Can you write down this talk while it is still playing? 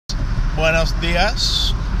Buenos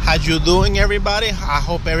dias. How you doing, everybody? I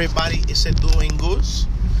hope everybody is doing good.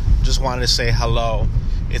 Just wanted to say hello.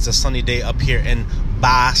 It's a sunny day up here in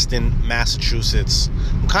Boston, Massachusetts.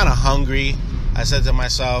 I'm kind of hungry. I said to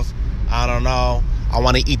myself, I don't know. I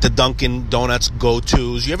want to eat the Dunkin' Donuts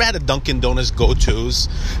go-tos. You ever had a Dunkin' Donuts go-tos?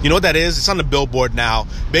 You know what that is? It's on the billboard now.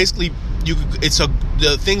 Basically,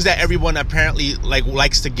 the things that everyone apparently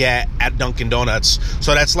likes to get at Dunkin' Donuts.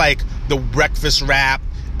 So that's like the breakfast wrap,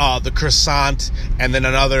 the croissant, and then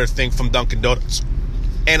another thing from Dunkin' Donuts.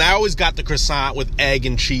 And I always got the croissant with egg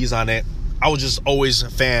and cheese on it. I was just always a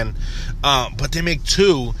fan. But they make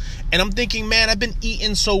two. And I'm thinking, man, I've been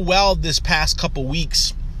eating so well this past couple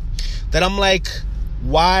weeks that I'm like,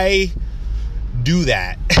 why do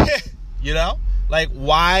that? You know? Like,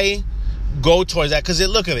 why go towards that? Because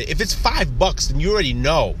look at it. If it's $5, then you already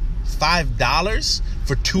know. $5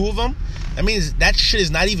 for two of them? That means that shit is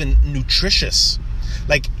not even nutritious.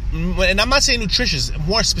 Like, and I'm not saying nutritious.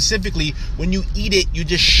 More specifically, when you eat it, you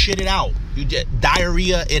just shit it out. You get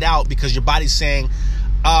diarrhea it out because your body's saying,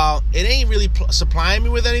 it ain't really supplying me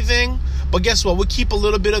with anything. But guess what? We'll keep a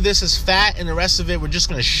little bit of this as fat, and the rest of it, we're just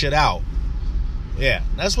going to shit out. Yeah,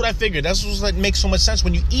 that's what I figured. That's what makes so much sense.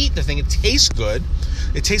 When you eat the thing, it tastes good.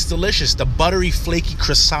 It tastes delicious. The buttery, flaky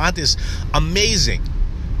croissant is amazing.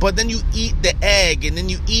 But then you eat the egg, and then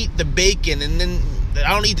you eat the bacon, and then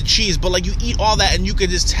I don't eat the cheese, but like you eat all that, and you can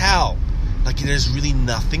just tell, like there's really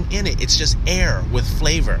nothing in it. It's just air with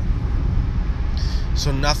flavor.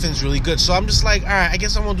 So nothing's really good. So I'm just like, all right, I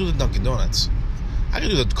guess I won't do the Dunkin' Donuts. I can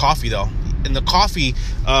do the coffee though. In the coffee,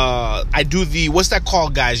 I do the, what's that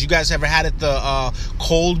called, guys? You guys ever had it, the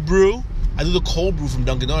cold brew? I do the cold brew from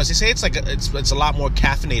Dunkin' Donuts. They say it's like it's a lot more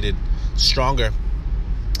caffeinated, stronger.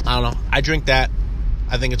 I don't know. I drink that.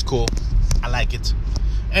 I think it's cool. I like it.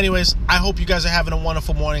 Anyways, I hope you guys are having a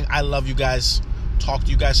wonderful morning. I love you guys. Talk to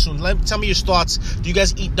you guys soon. Tell me your thoughts. Do you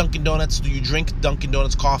guys eat Dunkin' Donuts? Do you drink Dunkin'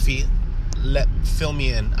 Donuts coffee? Fill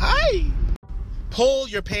me in. Pull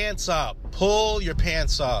your pants up. Pull your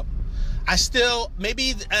pants up. I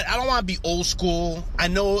don't want to be old school. I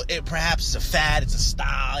know it perhaps is a fad, it's a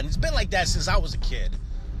style, and it's been like that since I was a kid.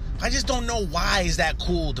 I just don't know why is that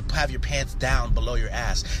cool to have your pants down below your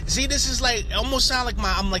ass. See, this is like, it almost sound like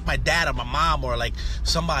I'm like my dad or my mom or like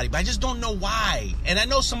somebody, but I just don't know why. And I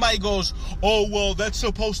know somebody goes, oh, well, that's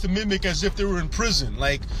supposed to mimic as if they were in prison.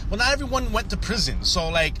 Like, well, not everyone went to prison. So,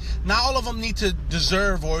 like, not all of them need to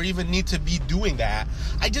deserve or even need to be doing that.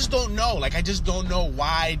 I just don't know. Like, I just don't know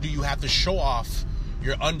why do you have to show off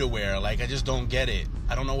your underwear. Like, I just don't get it.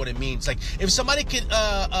 I don't know what it means. Like, if somebody could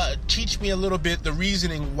teach me a little bit the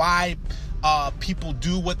reasoning why people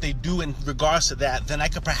do what they do in regards to that, then I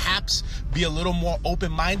could perhaps be a little more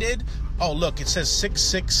open-minded. Oh, look, it says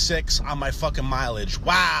 666 on my fucking mileage.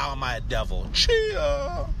 Wow, am I a devil?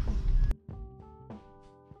 Cheer.